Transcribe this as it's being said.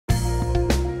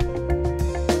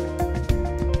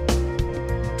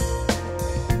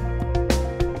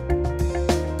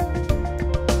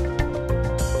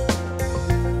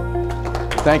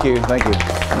Thank you, thank you.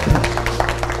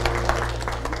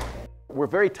 We're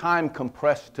very time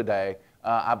compressed today.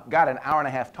 I've got an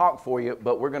hour-and-a-half talk for you,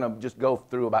 but we're going to just go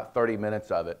through about 30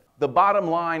 minutes of it. The bottom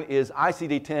line is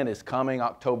ICD-10 is coming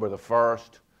October the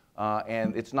 1st,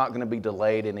 and it's not going to be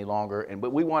delayed any longer.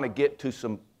 But we want to get to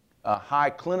some high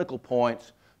clinical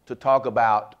points to talk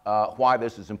about why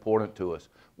this is important to us.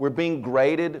 We're being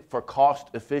graded for cost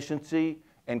efficiency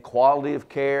and quality of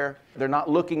care. They're not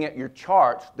looking at your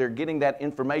charts. They're getting that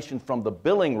information from the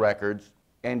billing records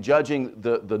and judging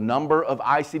the number of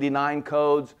ICD-10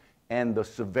 codes and the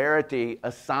severity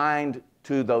assigned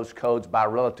to those codes by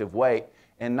relative weight.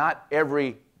 And not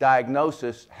every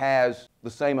diagnosis has the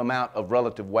same amount of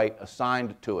relative weight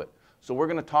assigned to it. So we're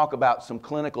going to talk about some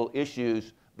clinical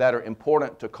issues that are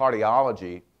important to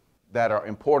cardiology, that are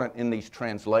important in these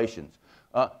translations.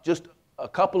 Just a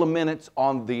couple of minutes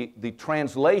on the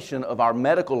translation of our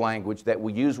medical language that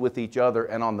we use with each other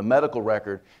and on the medical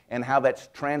record, and how that's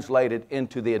translated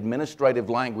into the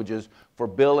administrative languages for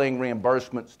billing,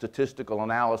 reimbursement, statistical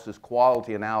analysis,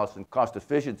 quality analysis, and cost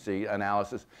efficiency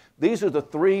analysis. These are the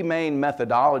three main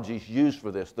methodologies used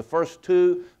for this. The first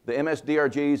two, the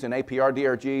MSDRGs and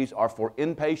APR-DRGs, are for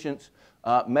inpatients.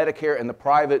 Medicare and the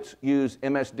privates use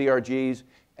MSDRGs.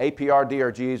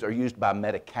 APR-DRGs are used by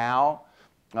Medi-Cal.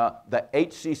 The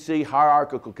HCC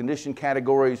hierarchical condition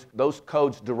categories, those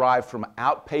codes derive from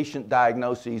outpatient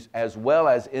diagnoses as well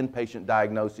as inpatient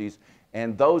diagnoses,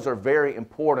 and those are very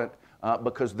important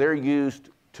because they're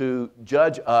used to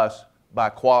judge us by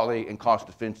quality and cost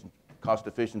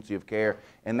efficiency of care,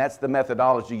 and that's the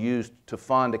methodology used to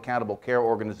fund accountable care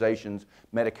organizations,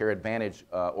 Medicare Advantage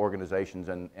organizations,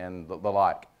 and the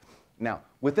like. Now,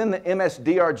 within the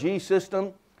MSDRG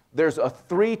system, there's a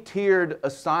three-tiered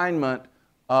assignment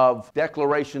of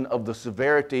declaration of the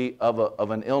severity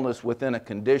of an illness within a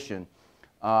condition.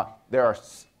 There are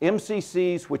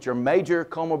MCCs, which are major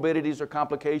comorbidities or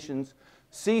complications,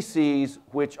 CCs,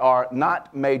 which are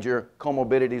not major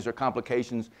comorbidities or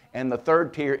complications, and the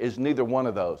third tier is neither one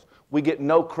of those. We get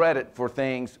no credit for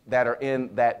things that are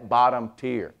in that bottom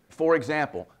tier. For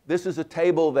example, this is a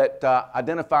table that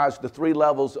identifies the three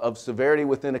levels of severity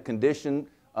within a condition.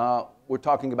 We're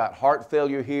talking about heart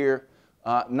failure here.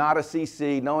 Not a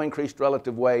CC, no increased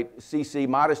relative weight, CC,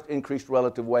 modest increased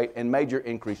relative weight, and major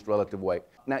increased relative weight.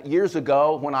 Now, years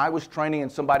ago, when I was training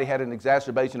and somebody had an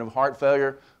exacerbation of heart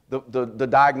failure, the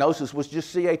diagnosis was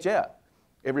just CHF.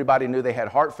 Everybody knew they had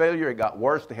heart failure, it got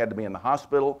worse, they had to be in the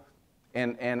hospital,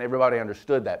 and everybody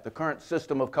understood that. The current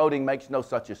system of coding makes no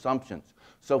such assumptions.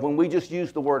 So when we just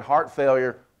use the word heart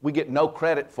failure, we get no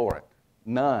credit for it.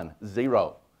 None,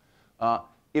 zero.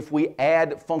 If we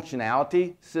add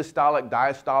functionality, systolic,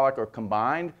 diastolic, or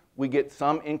combined, we get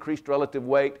some increased relative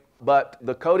weight, but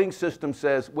the coding system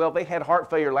says, well, they had heart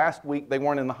failure last week, they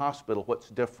weren't in the hospital, what's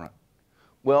different?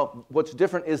 Well, what's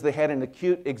different is they had an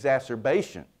acute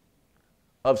exacerbation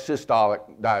of systolic,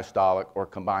 diastolic, or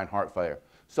combined heart failure.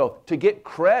 So to get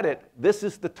credit, this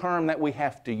is the term that we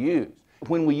have to use.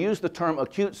 When we use the term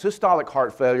acute systolic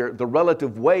heart failure, the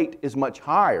relative weight is much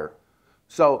higher.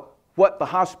 So what the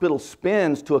hospital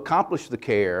spends to accomplish the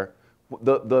care,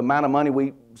 the amount of money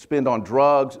we spend on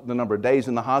drugs, the number of days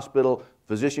in the hospital,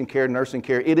 physician care, nursing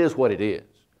care, it is what it is.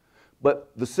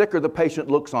 But the sicker the patient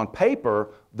looks on paper,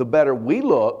 the better we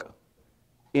look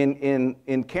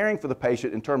in caring for the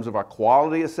patient in terms of our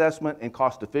quality assessment and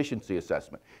cost efficiency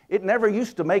assessment. It never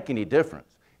used to make any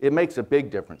difference. It makes a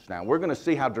big difference now. We're going to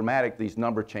see how dramatic these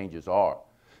number changes are.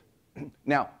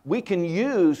 Now, we can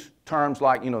use terms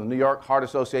like, the New York Heart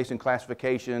Association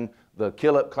classification, the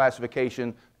KILLIP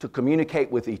classification to communicate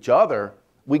with each other.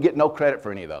 We get no credit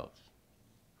for any of those.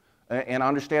 And I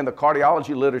understand the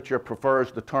cardiology literature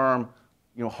prefers the term,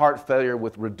 heart failure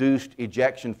with reduced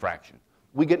ejection fraction.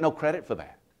 We get no credit for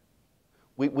that.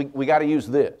 We got to use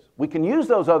this. We can use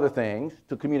those other things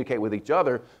to communicate with each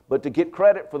other, but to get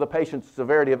credit for the patient's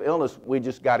severity of illness, we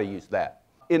just got to use that.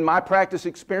 In my practice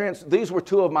experience, these were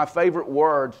two of my favorite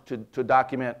words to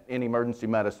document in emergency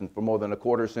medicine for more than a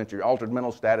quarter century: altered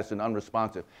mental status and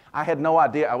unresponsive. I had no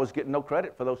idea I was getting no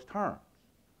credit for those terms.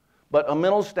 But a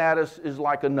mental status is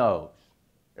like a nose.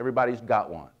 Everybody's got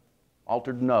one.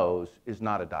 Altered nose is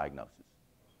not a diagnosis.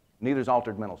 Neither is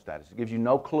altered mental status. It gives you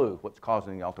no clue what's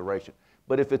causing the alteration.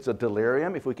 But if it's a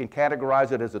delirium, if we can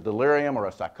categorize it as a delirium or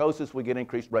a psychosis, we get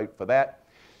increased rate for that.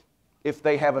 If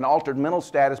they have an altered mental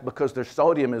status because their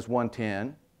sodium is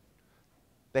 110,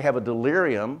 they have a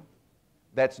delirium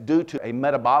that's due to a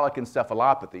metabolic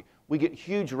encephalopathy, we get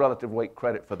huge relative weight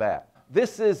credit for that.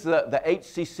 This is the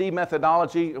HCC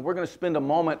methodology. We're going to spend a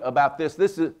moment about this.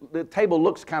 The table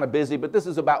looks kind of busy, but this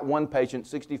is about one patient,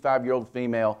 65-year-old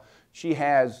female. She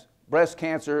has breast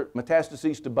cancer,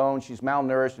 metastases to bone, she's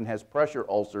malnourished and has pressure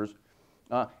ulcers.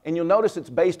 And you'll notice it's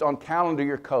based on calendar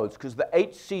year codes because the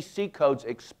HCC codes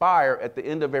expire at the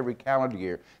end of every calendar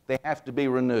year. They have to be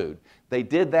renewed. They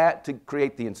did that to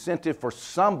create the incentive for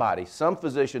somebody, some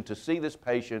physician, to see this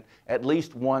patient at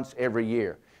least once every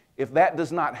year. If that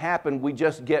does not happen, we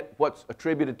just get what's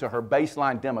attributed to her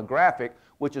baseline demographic,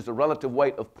 which is a relative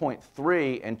weight of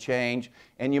 0.3 and change,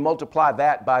 and you multiply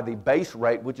that by the base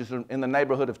rate, which is in the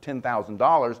neighborhood of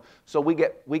 $10,000, so we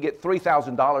get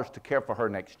 $3,000 to care for her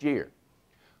next year.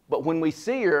 But when we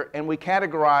see her and we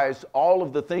categorize all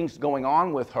of the things going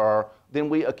on with her, then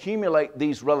we accumulate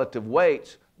these relative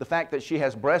weights. The fact that she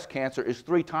has breast cancer is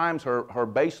 3 times her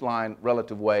baseline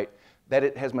relative weight. That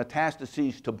it has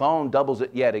metastases to bone doubles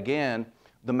it yet again.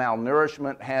 The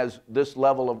malnourishment has this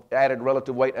level of added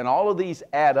relative weight. And all of these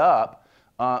add up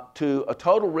to a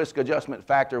total risk adjustment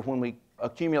factor when we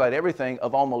accumulate everything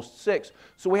of almost 6.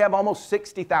 So we have almost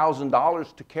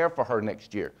 $60,000 to care for her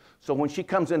next year. So when she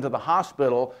comes into the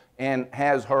hospital and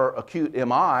has her acute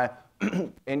MI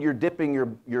and you're dipping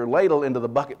your ladle into the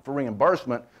bucket for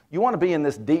reimbursement, you want to be in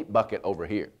this deep bucket over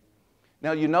here.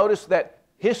 Now you notice that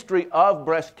history of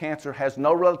breast cancer has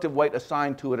no relative weight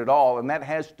assigned to it at all, and that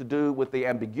has to do with the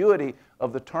ambiguity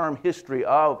of the term history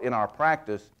of in our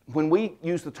practice. When we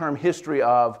use the term history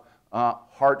of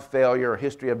heart failure, or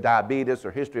history of diabetes, or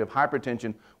history of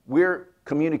hypertension, we're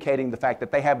communicating the fact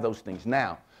that they have those things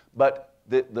now. But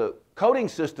the coding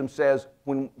system says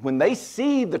when they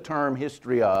see the term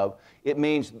history of, it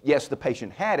means, yes, the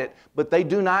patient had it, but they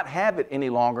do not have it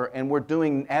any longer, and we're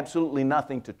doing absolutely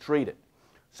nothing to treat it.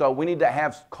 So we need to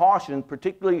have caution,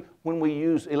 particularly when we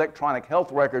use electronic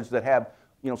health records that have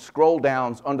scroll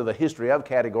downs under the history of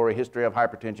category, history of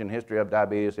hypertension, history of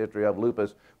diabetes, history of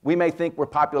lupus. We may think we're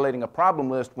populating a problem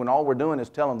list when all we're doing is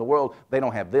telling the world they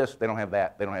don't have this, they don't have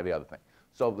that, they don't have the other thing.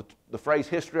 So the phrase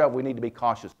history of we need to be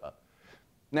cautious of.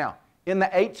 Now, in the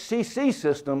HCC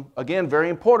system, again, very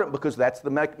important because that's the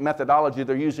methodology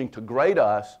they're using to grade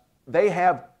us, they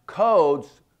have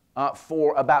codes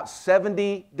for about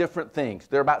 70 different things.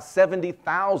 There are about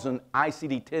 70,000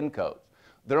 ICD-10 codes.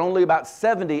 There are only about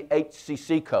 70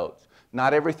 HCC codes.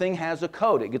 Not everything has a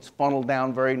code. It gets funneled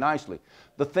down very nicely.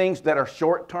 The things that are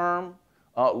short-term,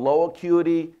 low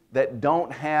acuity, that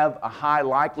don't have a high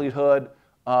likelihood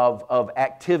of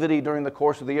activity during the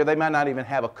course of the year, they might not even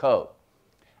have a code.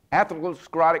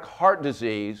 Atherosclerotic heart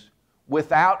disease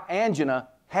without angina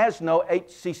has no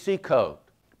HCC code.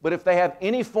 But if they have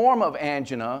any form of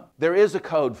angina, there is a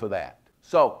code for that.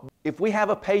 So if we have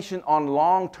a patient on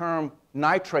long-term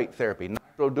nitrate therapy,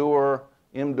 Nitrodur,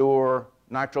 Imdur,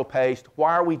 NitroPaste,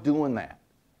 why are we doing that?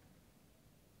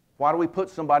 Why do we put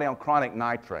somebody on chronic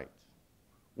nitrates?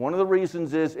 One of the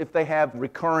reasons is if they have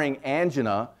recurring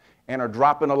angina and are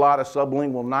dropping a lot of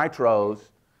sublingual nitros,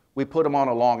 we put them on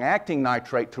a long-acting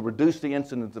nitrate to reduce the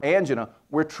incidence of angina.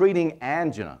 We're treating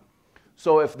angina.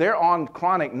 So if they're on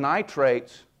chronic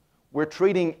nitrates, we're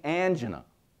treating angina,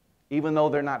 even though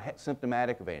they're not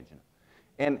symptomatic of angina.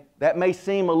 And that may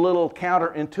seem a little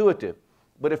counterintuitive,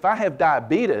 but if I have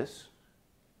diabetes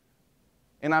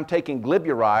and I'm taking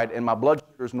glyburide and my blood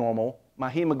sugar is normal, my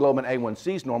hemoglobin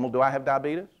A1C is normal, do I have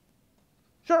diabetes?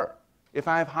 Sure. If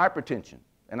I have hypertension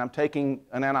and I'm taking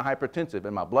an antihypertensive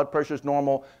and my blood pressure is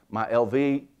normal, my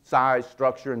LV size,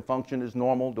 structure, and function is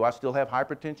normal, do I still have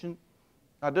hypertension?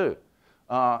 I do.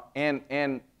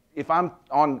 And if I'm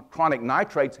on chronic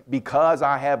nitrates because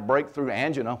I have breakthrough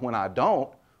angina when I don't,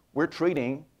 we're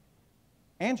treating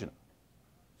angina.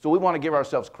 So we want to give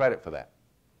ourselves credit for that.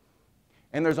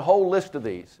 And there's a whole list of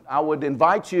these. I would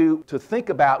invite you to think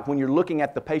about when you're looking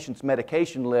at the patient's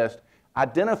medication list,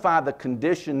 identify the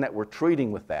condition that we're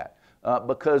treating with that.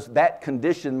 Because that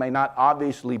condition may not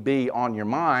obviously be on your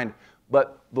mind,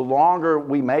 but the longer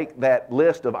we make that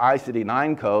list of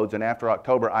ICD-9 codes, and after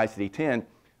October ICD-10,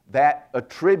 that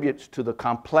attributes to the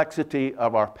complexity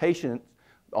of our patients,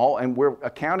 and we're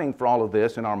accounting for all of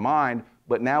this in our mind,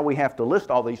 but now we have to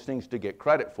list all these things to get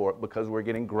credit for it because we're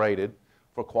getting graded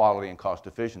for quality and cost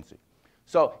efficiency.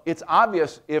 So it's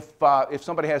obvious if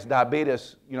somebody has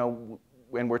diabetes,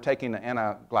 when we're taking an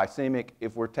anti-glycemic,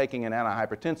 if we're taking an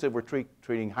antihypertensive, we're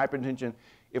treating hypertension.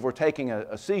 If we're taking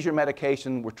a seizure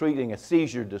medication, we're treating a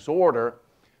seizure disorder.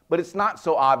 But it's not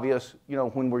so obvious,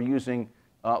 when we're using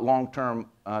long-term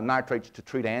nitrates to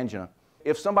treat angina.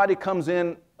 If somebody comes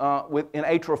in in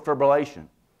atrial fibrillation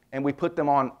and we put them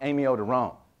on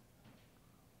amiodarone,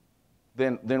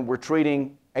 then we're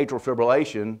treating atrial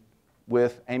fibrillation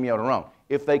with amiodarone.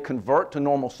 If they convert to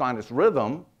normal sinus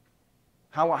rhythm,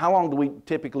 how long do we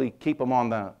typically keep them on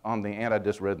the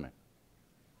antidysrhythmic?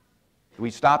 Do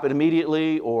we stop it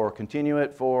immediately or continue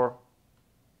it for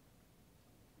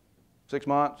 6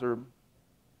 months or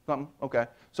something? Okay.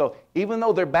 So even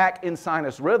though they're back in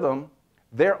sinus rhythm,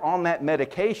 they're on that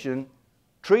medication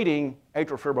treating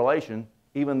atrial fibrillation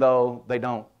even though they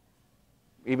don't,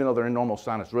 even though they're in normal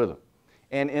sinus rhythm.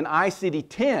 And in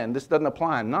ICD-10, this doesn't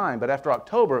apply in 9, but after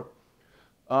October,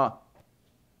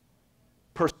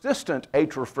 persistent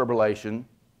atrial fibrillation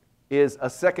is a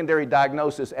secondary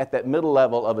diagnosis at that middle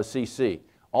level of a CC.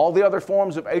 All the other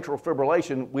forms of atrial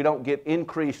fibrillation, we don't get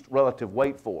increased relative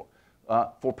weight for.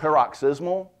 For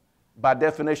paroxysmal, by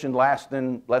definition,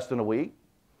 lasting less than a week.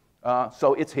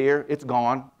 So it's here, it's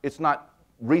gone. It's not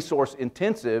resource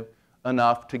intensive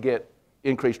enough to get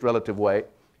increased relative weight.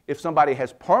 If somebody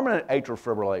has permanent atrial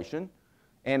fibrillation,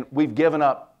 and we've given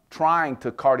up trying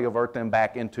to cardiovert them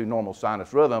back into normal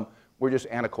sinus rhythm, we're just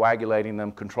anticoagulating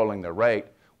them, controlling their rate.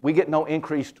 We get no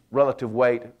increased relative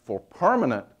weight for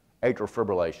permanent atrial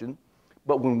fibrillation,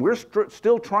 but when we're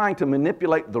still trying to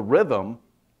manipulate the rhythm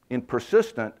in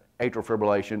persistent atrial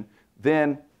fibrillation,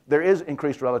 then there is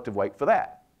increased relative weight for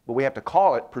that. But we have to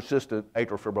call it persistent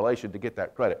atrial fibrillation to get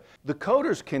that credit. The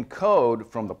coders can code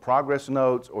from the progress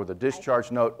notes or the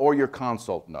discharge note or your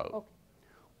consult note. Okay.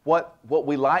 What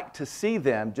we like to see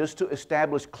them, just to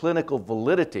establish clinical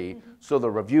validity, so the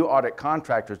review audit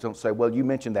contractors don't say, well, you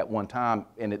mentioned that one time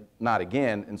and not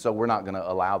again, and so we're not going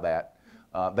to allow that.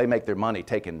 They make their money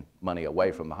taking money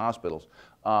away from the hospitals.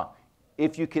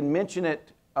 If you can mention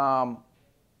it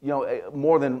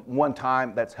more than one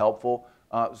time, that's helpful.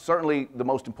 Certainly the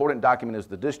most important document is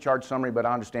the discharge summary, but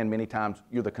I understand many times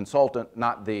you're the consultant,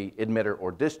 not the admitter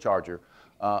or discharger.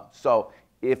 So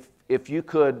if you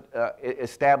could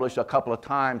establish a couple of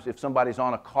times, if somebody's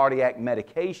on a cardiac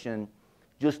medication,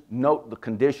 just note the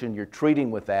condition you're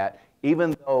treating with that,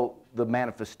 even though the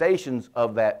manifestations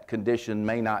of that condition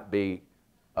may not be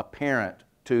apparent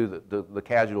to the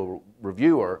casual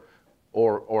reviewer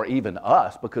or even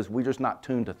us, because we're just not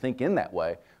tuned to think in that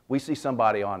way. We see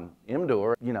somebody on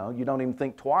Imdur, you don't even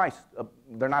think twice.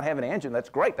 They're not having angina. That's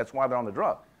great. That's why they're on the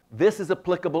drug. This is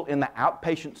applicable in the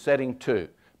outpatient setting too,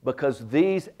 because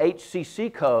these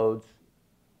HCC codes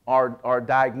are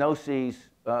diagnoses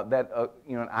that,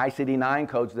 ICD-10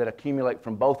 codes that accumulate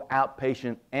from both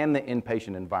outpatient and the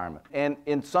inpatient environment. And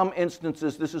in some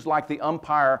instances, this is like the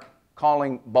umpire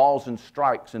calling balls and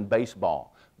strikes in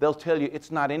baseball. They'll tell you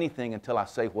it's not anything until I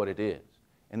say what it is,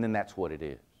 and then that's what it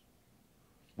is.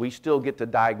 We still get to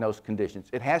diagnose conditions.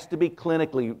 It has to be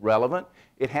clinically relevant.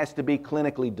 It has to be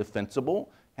clinically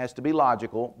defensible. It has to be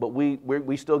logical, but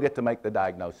we still get to make the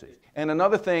diagnosis. And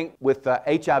another thing with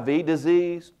HIV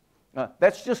disease,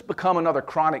 that's just become another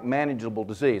chronic manageable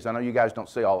disease. I know you guys don't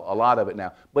see a lot of it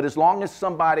now, but as long as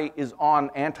somebody is on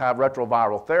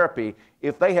antiretroviral therapy,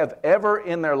 if they have ever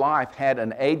in their life had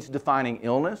an AIDS-defining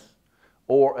illness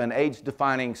or an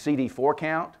AIDS-defining CD4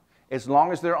 count, as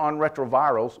long as they're on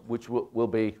retrovirals, which will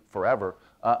be forever,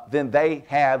 then they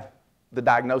have the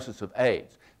diagnosis of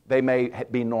AIDS. They may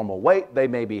be normal weight, they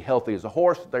may be healthy as a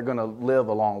horse, they're going to live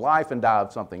a long life and die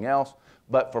of something else,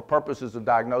 but for purposes of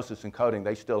diagnosis and coding,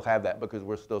 they still have that because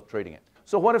we're still treating it.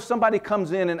 So what if somebody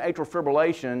comes in atrial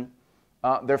fibrillation,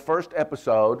 their first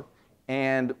episode,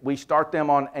 and we start them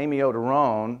on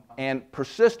amiodarone, and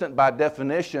persistent by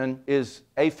definition is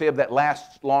AFib that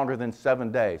lasts longer than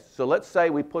 7 days. So let's say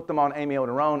we put them on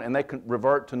amiodarone and they can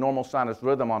revert to normal sinus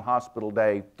rhythm on hospital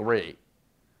day 3.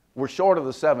 We're short of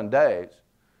the 7 days.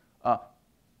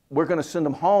 We're going to send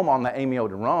them home on the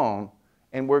amiodarone,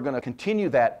 and we're going to continue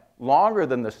that longer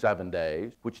than the 7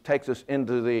 days, which takes us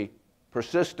into the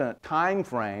persistent time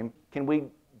frame. Can we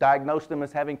diagnose them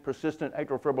as having persistent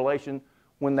atrial fibrillation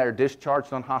when they're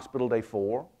discharged on hospital day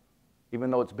 4, even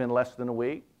though it's been less than a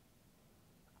week?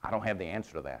 I don't have the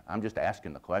answer to that. I'm just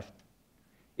asking the question.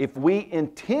 If we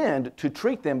intend to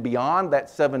treat them beyond that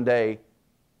 7-day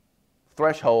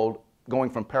threshold,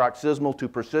 going from paroxysmal to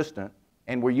persistent,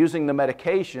 and we're using the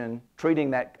medication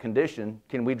treating that condition,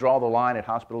 can we draw the line at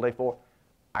hospital day 4?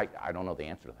 I don't know the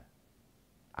answer to that.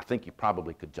 I think you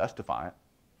probably could justify it,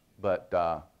 but,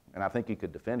 and I think you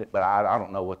could defend it, but I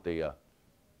don't know what the,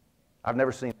 I've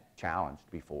never seen it challenged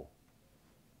before.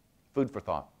 Food for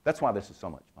thought. That's why this is so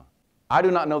much fun. I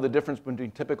do not know the difference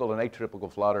between typical and atypical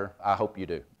flutter. I hope you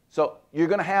do. So you're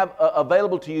going to have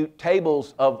available to you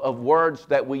tables of words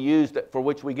that we use for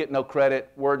which we get no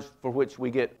credit, words for which we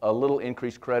get a little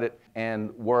increased credit,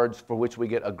 and words for which we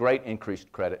get a great increased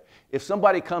credit. If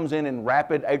somebody comes in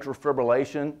rapid atrial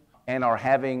fibrillation and are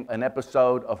having an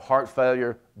episode of heart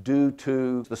failure due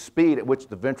to the speed at which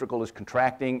the ventricle is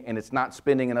contracting and it's not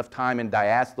spending enough time in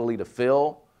diastole to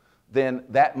fill, then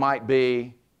that might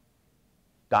be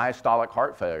diastolic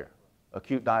heart failure,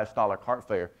 acute diastolic heart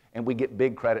failure, and we get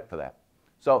big credit for that.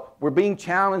 So we're being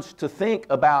challenged to think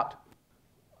about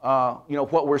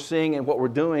what we're seeing and what we're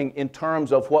doing in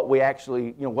terms of what we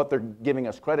actually, what they're giving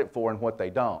us credit for and what they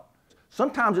don't.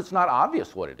 Sometimes it's not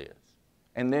obvious what it is.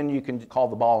 And then you can call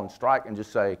the ball and strike and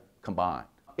just say combine.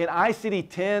 In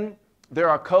ICD-10, there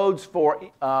are codes for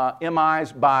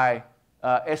MIs by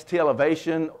ST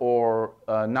elevation or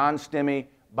non-STEMI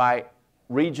by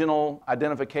regional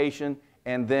identification.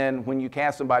 And then when you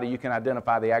cast somebody, you can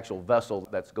identify the actual vessel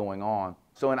that's going on.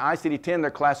 So in ICD-10, they're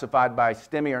classified by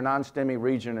STEMI or non-STEMI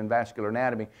region and vascular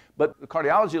anatomy. But the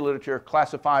cardiology literature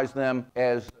classifies them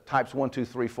as types 1, 2,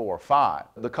 3, 4, 5.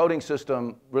 The coding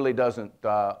system really doesn't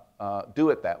do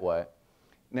it that way.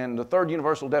 And the third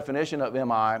universal definition of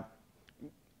MI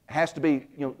has to be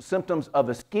symptoms of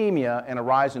ischemia and a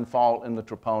rise and fall in the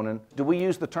troponin. Do we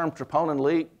use the term troponin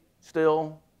leak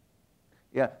still?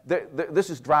 Yeah, this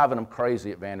is driving them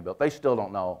crazy at Vanderbilt. They still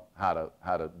don't know how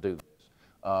to do this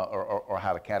or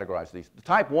how to categorize these. The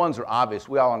type 1s are obvious.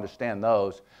 We all understand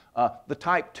those. The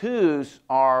type 2s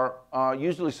are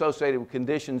usually associated with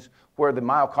conditions where the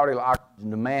myocardial oxygen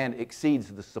demand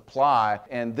exceeds the supply.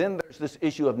 And then there's this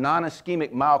issue of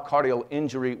non-ischemic myocardial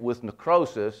injury with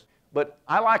necrosis. But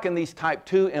I liken these type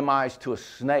 2 MIs to a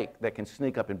snake that can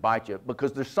sneak up and bite you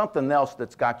because there's something else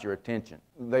that's got your attention.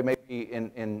 They may be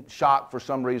in shock for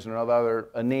some reason or other,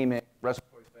 anemic,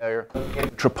 respiratory failure.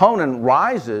 If troponin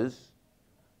rises,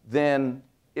 then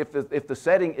if the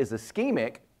setting is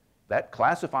ischemic, that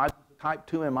classifies as a type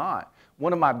 2 MI.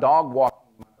 One of my dog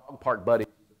park buddies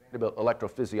is a Vanderbilt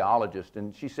electrophysiologist,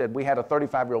 and she said we had a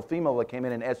 35-year-old female that came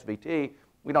in SVT.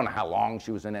 We don't know how long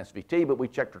she was in SVT, but we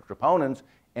checked her troponins,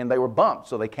 and they were bumped.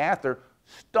 So they cath her,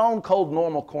 stone cold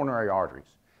normal coronary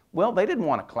arteries. Well, they didn't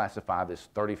want to classify this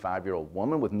 35-year-old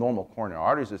woman with normal coronary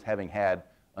arteries as having had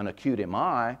an acute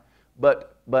MI,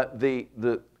 but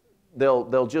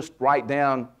they'll just write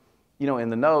down, in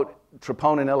the note,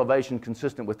 troponin elevation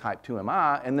consistent with type 2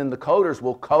 MI, and then the coders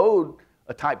will code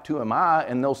a type 2 MI,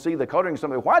 and they'll see the coding.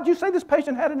 Somebody, why did you say this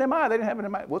patient had an MI? They didn't have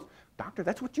an MI. Well, doctor,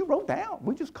 that's what you wrote down.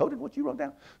 We just coded what you wrote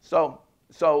down. So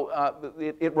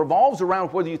it revolves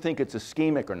around whether you think it's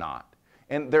ischemic or not.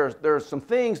 And there's some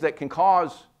things that can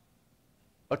cause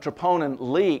a troponin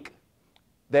leak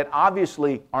that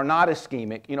obviously are not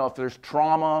ischemic. If there's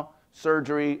trauma,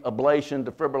 surgery, ablation,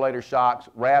 defibrillator shocks,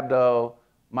 rhabdo,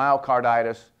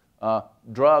 myocarditis,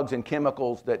 drugs and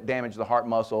chemicals that damage the heart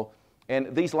muscle.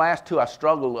 And these last two I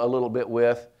struggle a little bit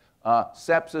with.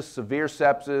 Sepsis, severe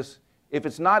sepsis. If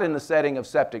it's not in the setting of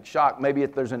septic shock, maybe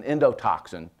if there's an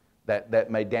endotoxin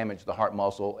that may damage the heart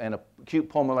muscle, and acute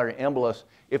pulmonary embolus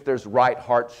if there's right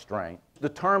heart strain. The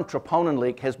term troponin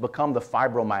leak has become the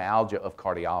fibromyalgia of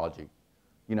cardiology.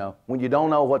 When you don't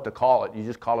know what to call it, you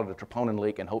just call it a troponin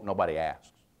leak and hope nobody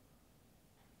asks.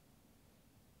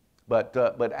 But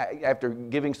after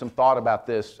giving some thought about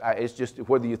this, it's just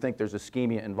whether you think there's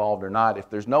ischemia involved or not. If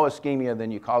there's no ischemia,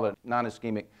 then you call it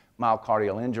non-ischemic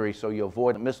myocardial injury, so you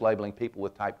avoid mislabeling people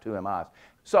with type 2 MIs.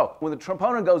 So when the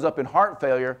troponin goes up in heart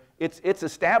failure, it's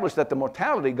established that the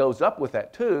mortality goes up with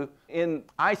that too. In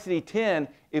ICD-10,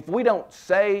 if we don't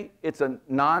say it's a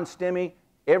non-STEMI,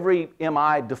 every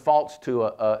MI defaults to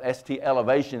a ST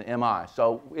elevation MI.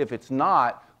 So if it's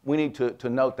not, we need to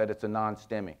note that it's a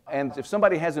non-STEMI. And if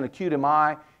somebody has an acute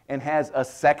MI and has a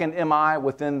second MI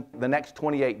within the next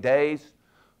 28 days,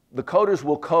 the coders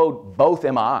will code both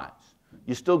MIs.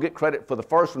 You still get credit for the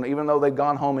first one, even though they've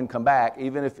gone home and come back,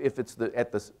 even if it's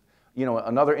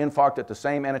another infarct at the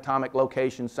same anatomic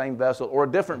location, same vessel, or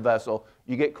a different vessel,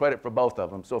 you get credit for both of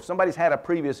them. So if somebody's had a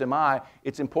previous MI,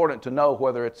 it's important to know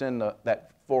whether it's in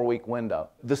that 4-week window.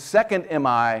 The second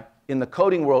MI in the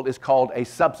coding world is called a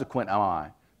subsequent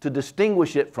MI to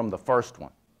distinguish it from the first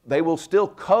one. They will still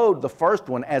code the first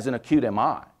one as an acute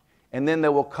MI, and then they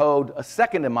will code a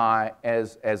second MI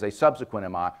as a subsequent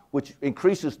MI, which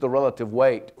increases the relative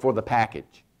weight for the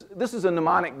package. This is a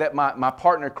mnemonic that my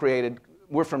partner created.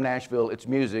 We're from Nashville. It's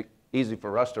music, easy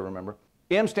for us to remember.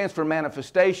 M stands for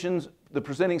manifestations, the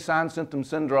presenting signs,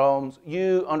 symptoms, syndromes.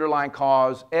 U, underlying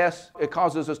cause. S, it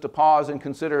causes us to pause and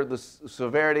consider the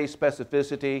severity,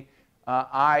 specificity.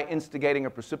 I, instigating or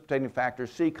precipitating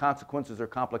factors. C, consequences or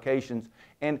complications.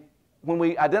 And when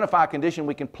we identify a condition,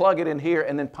 we can plug it in here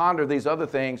and then ponder these other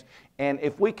things. And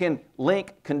if we can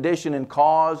link condition and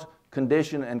cause,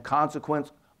 condition and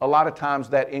consequence, a lot of times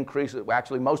that increases,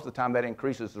 actually most of the time that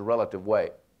increases the relative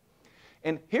weight.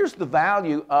 And here's the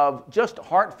value of just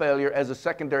heart failure as a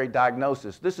secondary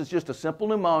diagnosis. This is just a simple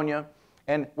pneumonia,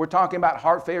 and we're talking about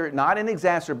heart failure, not an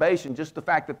exacerbation, just the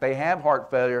fact that they have heart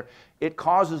failure. It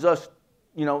causes us,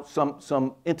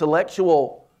 some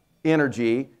intellectual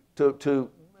energy to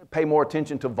pay more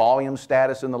attention to volume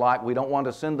status and the like. We don't want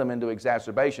to send them into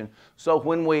exacerbation. So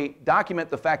when we document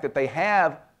the fact that they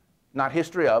have, not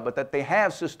history of, but that they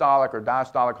have systolic or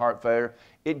diastolic heart failure,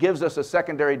 it gives us a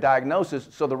secondary diagnosis,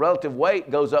 so the relative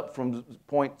weight goes up from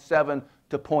 0.7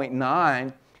 to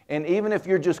 0.9. And even if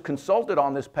you're just consulted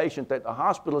on this patient that the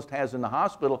hospitalist has in the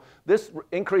hospital, this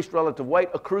increased relative weight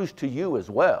accrues to you as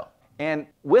well. And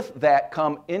with that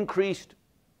come increased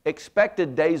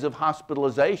expected days of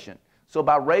hospitalization. So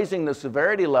by raising the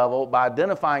severity level, by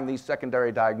identifying these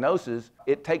secondary diagnoses,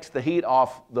 it takes the heat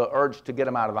off the urge to get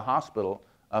them out of the hospital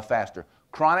faster.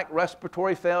 Chronic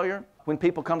respiratory failure, when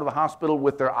people come to the hospital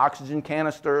with their oxygen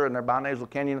canister and their binasal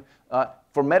cannula,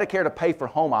 for Medicare to pay for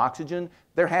home oxygen,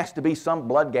 there has to be some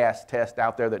blood gas test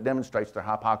out there that demonstrates they're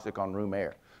hypoxic on room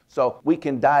air. So we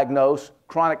can diagnose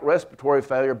chronic respiratory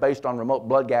failure based on remote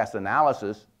blood gas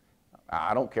analysis.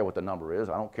 I don't care what the number is.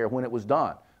 I don't care when it was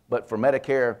done. But for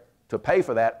Medicare to pay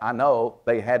for that, I know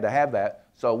they had to have that,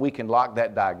 so we can lock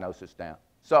that diagnosis down.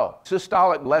 So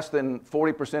systolic less than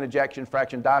 40% ejection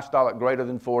fraction, diastolic greater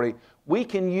than 40. We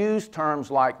can use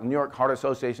terms like New York Heart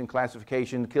Association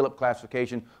classification, Killip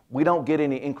classification. We don't get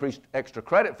any increased extra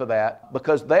credit for that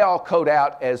because they all code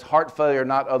out as heart failure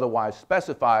not otherwise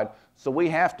specified. So we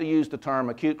have to use the term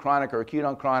acute chronic or acute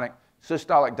on chronic,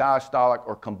 systolic, diastolic,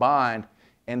 or combined,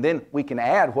 and then we can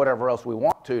add whatever else we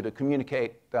want to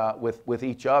communicate with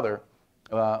each other.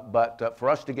 But for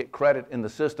us to get credit in the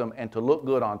system and to look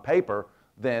good on paper,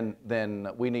 then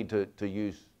we need to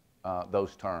use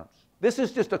those terms. This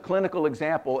is just a clinical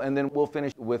example, and then we'll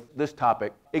finish with this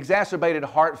topic. Exacerbated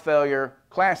heart failure,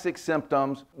 classic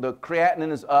symptoms. The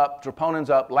creatinine is up,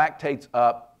 troponin's up, lactate's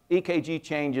up, EKG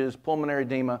changes, pulmonary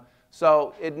edema.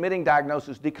 So admitting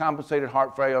diagnosis, decompensated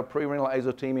heart failure, prerenal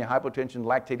azotemia, hypotension,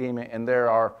 lactatemia, and there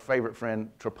our favorite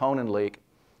friend, troponin leak.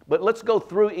 But let's go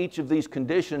through each of these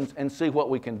conditions and see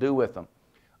what we can do with them.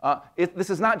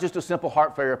 This is not just a simple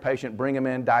heart failure patient, bring them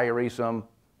in, diurese them,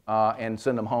 and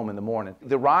send them home in the morning.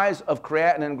 The rise of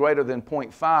creatinine greater than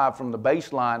 0.5 from the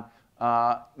baseline,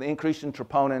 the increase in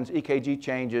troponins, EKG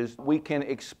changes, we can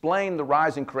explain the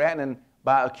rise in creatinine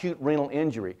by acute renal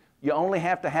injury. You only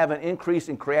have to have an increase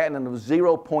in creatinine of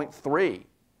 0.3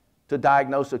 to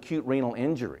diagnose acute renal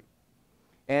injury.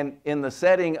 And in the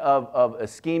setting of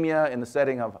ischemia, in the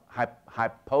setting of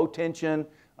hypotension,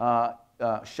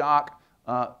 shock,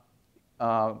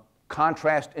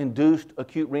 contrast-induced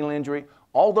acute renal injury,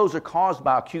 all those are caused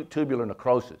by acute tubular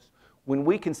necrosis. When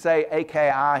we can say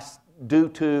AKI due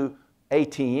to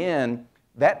ATN,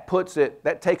 that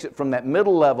takes it from that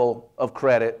middle level of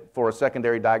credit for a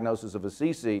secondary diagnosis of a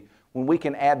CC. When we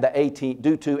can add the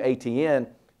due to ATN,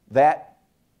 that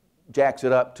jacks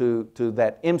it up to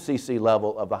that MCC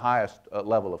level of the highest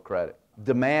level of credit.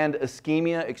 Demand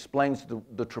ischemia explains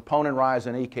the troponin rise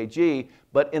in EKG,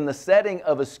 but in the setting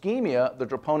of ischemia, the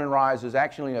troponin rise is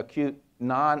actually acute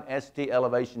non-ST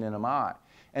elevation in MI.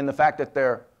 And the fact that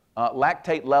their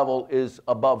lactate level is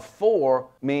above 4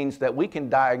 means that we can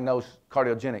diagnose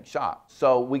cardiogenic shock.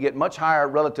 So we get much higher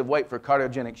relative weight for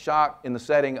cardiogenic shock in the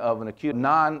setting of an acute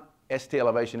non-ST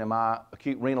elevation MI,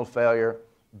 acute renal failure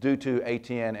due to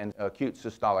ATN, and acute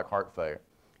systolic heart failure.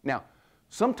 Now,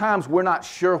 sometimes we're not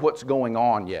sure what's going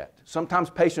on yet. Sometimes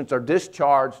patients are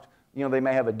discharged, you know, they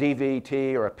may have a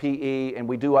DVT or a PE, and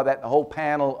we do all that, the whole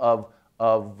panel of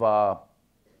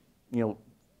you know,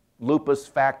 lupus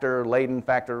factor, Leiden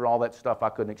factor, all that stuff I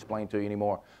couldn't explain to you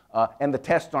anymore. And the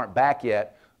tests aren't back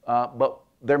yet, but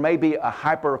there may be a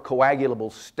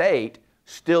hypercoagulable state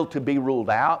still to be ruled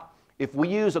out. If we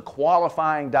use a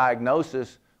qualifying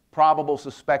diagnosis, probable,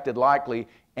 suspected, likely,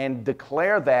 and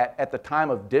declare that at the time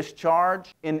of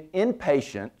discharge in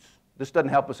inpatients, this doesn't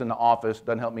help us in the office,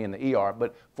 doesn't help me in the ER,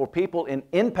 but for people in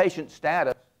inpatient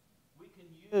status, we can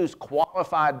use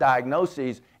qualified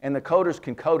diagnoses and the coders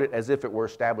can code it as if it were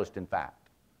established in fact.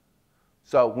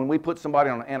 So when we put somebody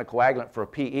on an anticoagulant for a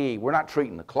PE, we're not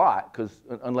treating the clot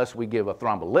unless we give a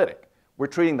thrombolytic. We're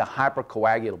treating the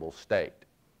hypercoagulable state.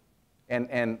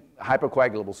 And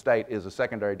hypercoagulable state is a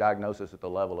secondary diagnosis at the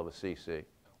level of a CC.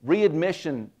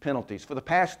 Readmission penalties. For the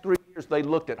past 3 years, they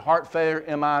looked at heart failure,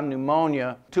 MI,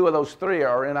 pneumonia. 2 of those 3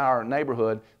 are in our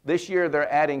neighborhood. This year,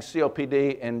 they're adding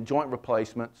COPD and joint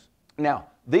replacements. Now,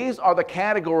 these are the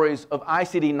categories of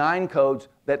ICD-10 codes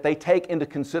that they take into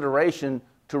consideration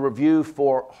to review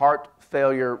for heart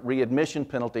failure readmission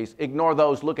penalties. Ignore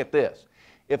those. Look at this.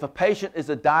 If a patient is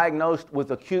diagnosed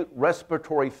with acute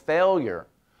respiratory failure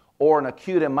or an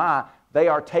acute MI, they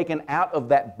are taken out of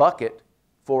that bucket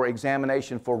for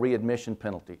examination for readmission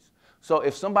penalties. So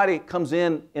if somebody comes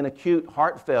in acute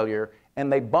heart failure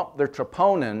and they bump their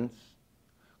troponins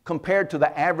compared to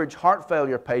the average heart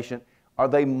failure patient, Are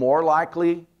they more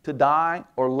likely to die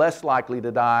or less likely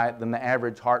to die than the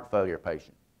average heart failure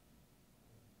patient?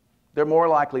 They're more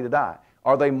likely to die.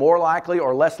 Are they more likely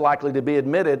or less likely to be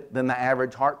admitted than the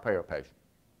average heart failure patient?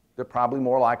 They're probably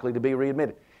more likely to be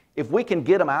readmitted. If we can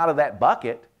get them out of that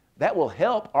bucket, that will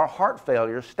help our heart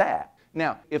failure stat.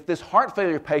 Now, if this heart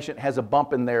failure patient has a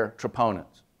bump in their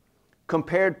troponins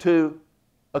compared to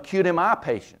acute MI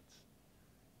patients,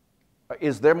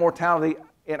 is their mortality,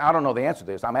 and I don't know the answer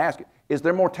to this, I'm asking, is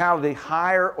their mortality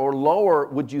higher or lower,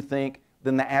 would you think,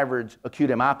 than the average acute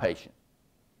MI patient?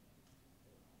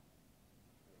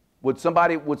 Would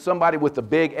somebody with a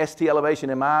big ST elevation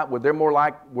MI, would their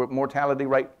mortality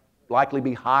rate likely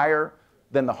be higher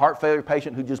than the heart failure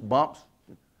patient who just bumps?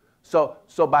 So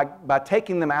by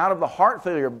taking them out of the heart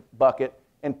failure bucket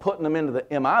and putting them into the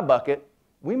MI bucket,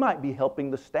 we might be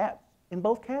helping the stats in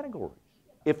both categories.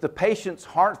 If the patient's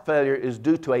heart failure is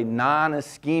due to a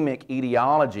non-ischemic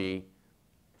etiology,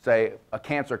 say a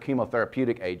cancer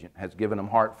chemotherapeutic agent has given them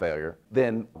heart failure,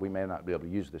 then we may not be able to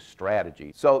use this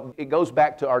strategy. So it goes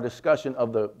back to our discussion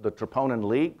of the troponin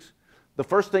leaks. The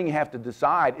first thing you have to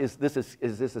decide is this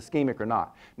ischemic or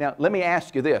not. Now, let me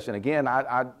ask you this, and again,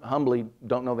 I humbly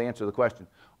don't know the answer to the question.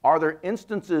 Are there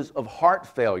instances of heart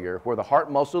failure where the heart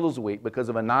muscle is weak because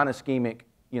of a non-ischemic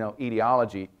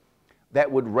etiology that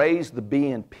would raise the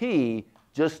BNP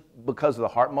just because of the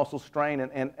heart muscle strain?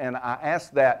 And I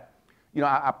asked that.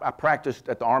 I practiced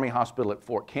at the Army Hospital at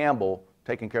Fort Campbell,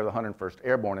 taking care of the 101st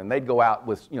Airborne, and they'd go out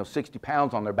with 60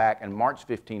 pounds on their back and march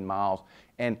 15 miles,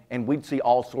 and we'd see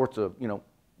all sorts of,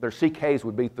 their CKs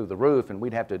would be through the roof, and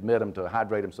we'd have to admit them to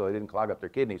hydrate them so they didn't clog up their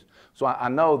kidneys. So I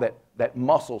know that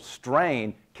muscle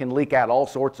strain can leak out all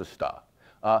sorts of stuff.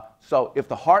 So if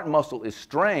the heart muscle is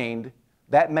strained,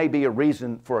 that may be a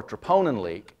reason for a troponin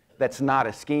leak that's not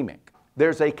ischemic.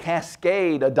 There's a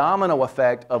cascade, a domino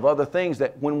effect of other things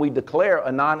that when we declare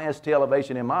a non-ST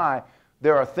elevation MI,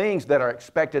 there are things that are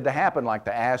expected to happen, like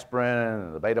the aspirin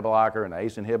and the beta blocker and the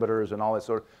ACE inhibitors and all that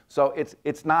sort of. So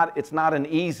it's not an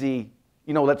easy,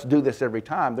 let's do this every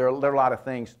time. There are a lot of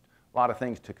things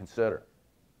to consider.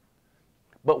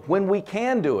 But when we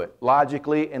can do it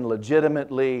logically and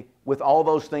legitimately with all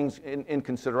those things in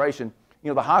consideration,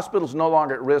 the hospital's no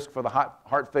longer at risk for the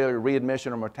heart failure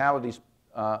readmission or mortality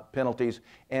penalties,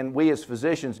 and we as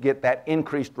physicians get that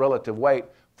increased relative weight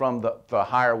from the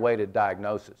higher weighted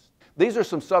diagnosis. These are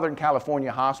some Southern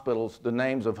California hospitals, the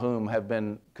names of whom have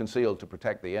been concealed to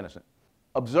protect the innocent.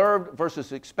 Observed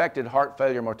versus expected heart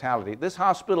failure mortality. This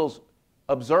hospital's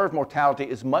observed mortality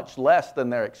is much less than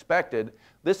their expected.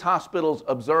 This hospital's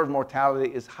observed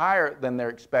mortality is higher than their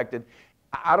expected.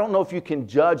 I don't know if you can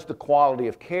judge the quality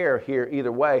of care here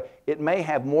either way. It may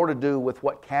have more to do with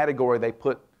what category they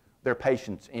put their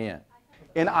patients in.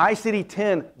 In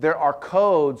ICD-10, there are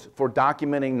codes for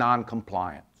documenting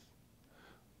noncompliance.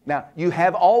 Now, you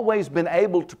have always been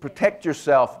able to protect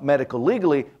yourself medical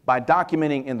legally by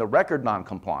documenting in the record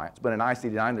noncompliance, but in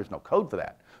ICD-9, there's no code for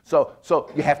that.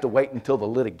 So you have to wait until the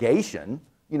litigation,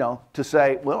 to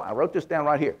say, well, I wrote this down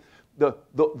right here.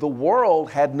 The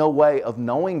world had no way of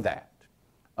knowing that.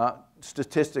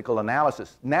 Statistical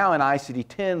analysis. Now in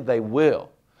ICD-10, they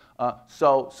will.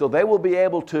 So they will be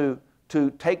able to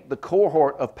take the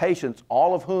cohort of patients,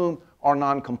 all of whom are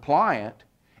non-compliant,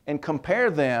 and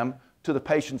compare them to the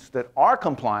patients that are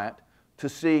compliant to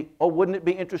see, oh, wouldn't it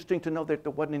be interesting to know that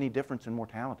there wasn't any difference in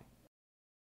mortality?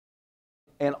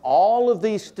 And all of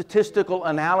these statistical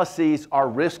analyses are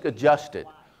risk adjusted.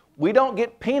 We don't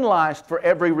get penalized for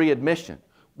every readmission.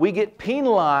 We get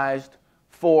penalized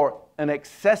for an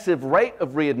excessive rate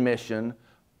of readmission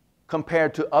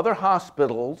compared to other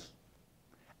hospitals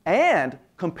and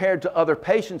compared to other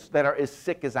patients that are as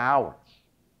sick as ours.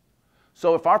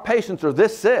 So if our patients are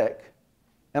this sick,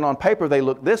 and on paper they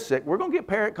look this sick, we're going to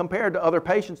get compared to other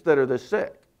patients that are this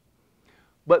sick.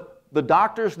 But the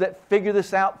doctors that figure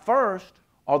this out first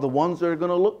are the ones that are going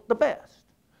to look the best,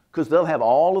 because they'll have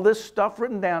all of this stuff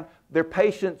written down. Their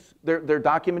patients, their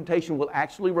documentation will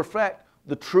actually reflect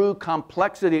the true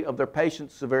complexity of their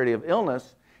patient's severity of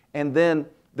illness, and then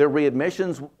their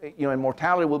readmissions and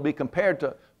mortality will be compared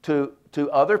to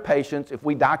other patients. If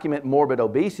we document morbid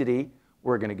obesity,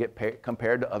 we're going to get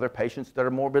compared to other patients that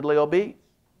are morbidly obese.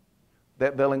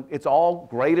 It's all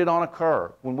graded on a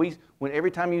curve. When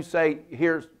every time you say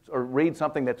here's or read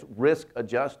something that's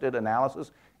risk-adjusted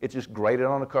analysis, it's just graded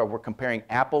on a curve. We're comparing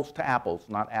apples to apples,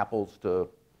 not apples to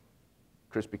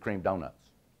Krispy Kreme donuts.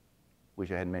 Wish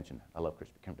I hadn't mentioned that. I love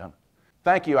Krispy Kreme donuts.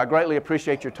 Thank you. I greatly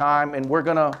appreciate your time, and we're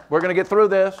gonna get through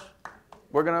this.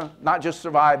 We're gonna not just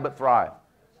survive but thrive.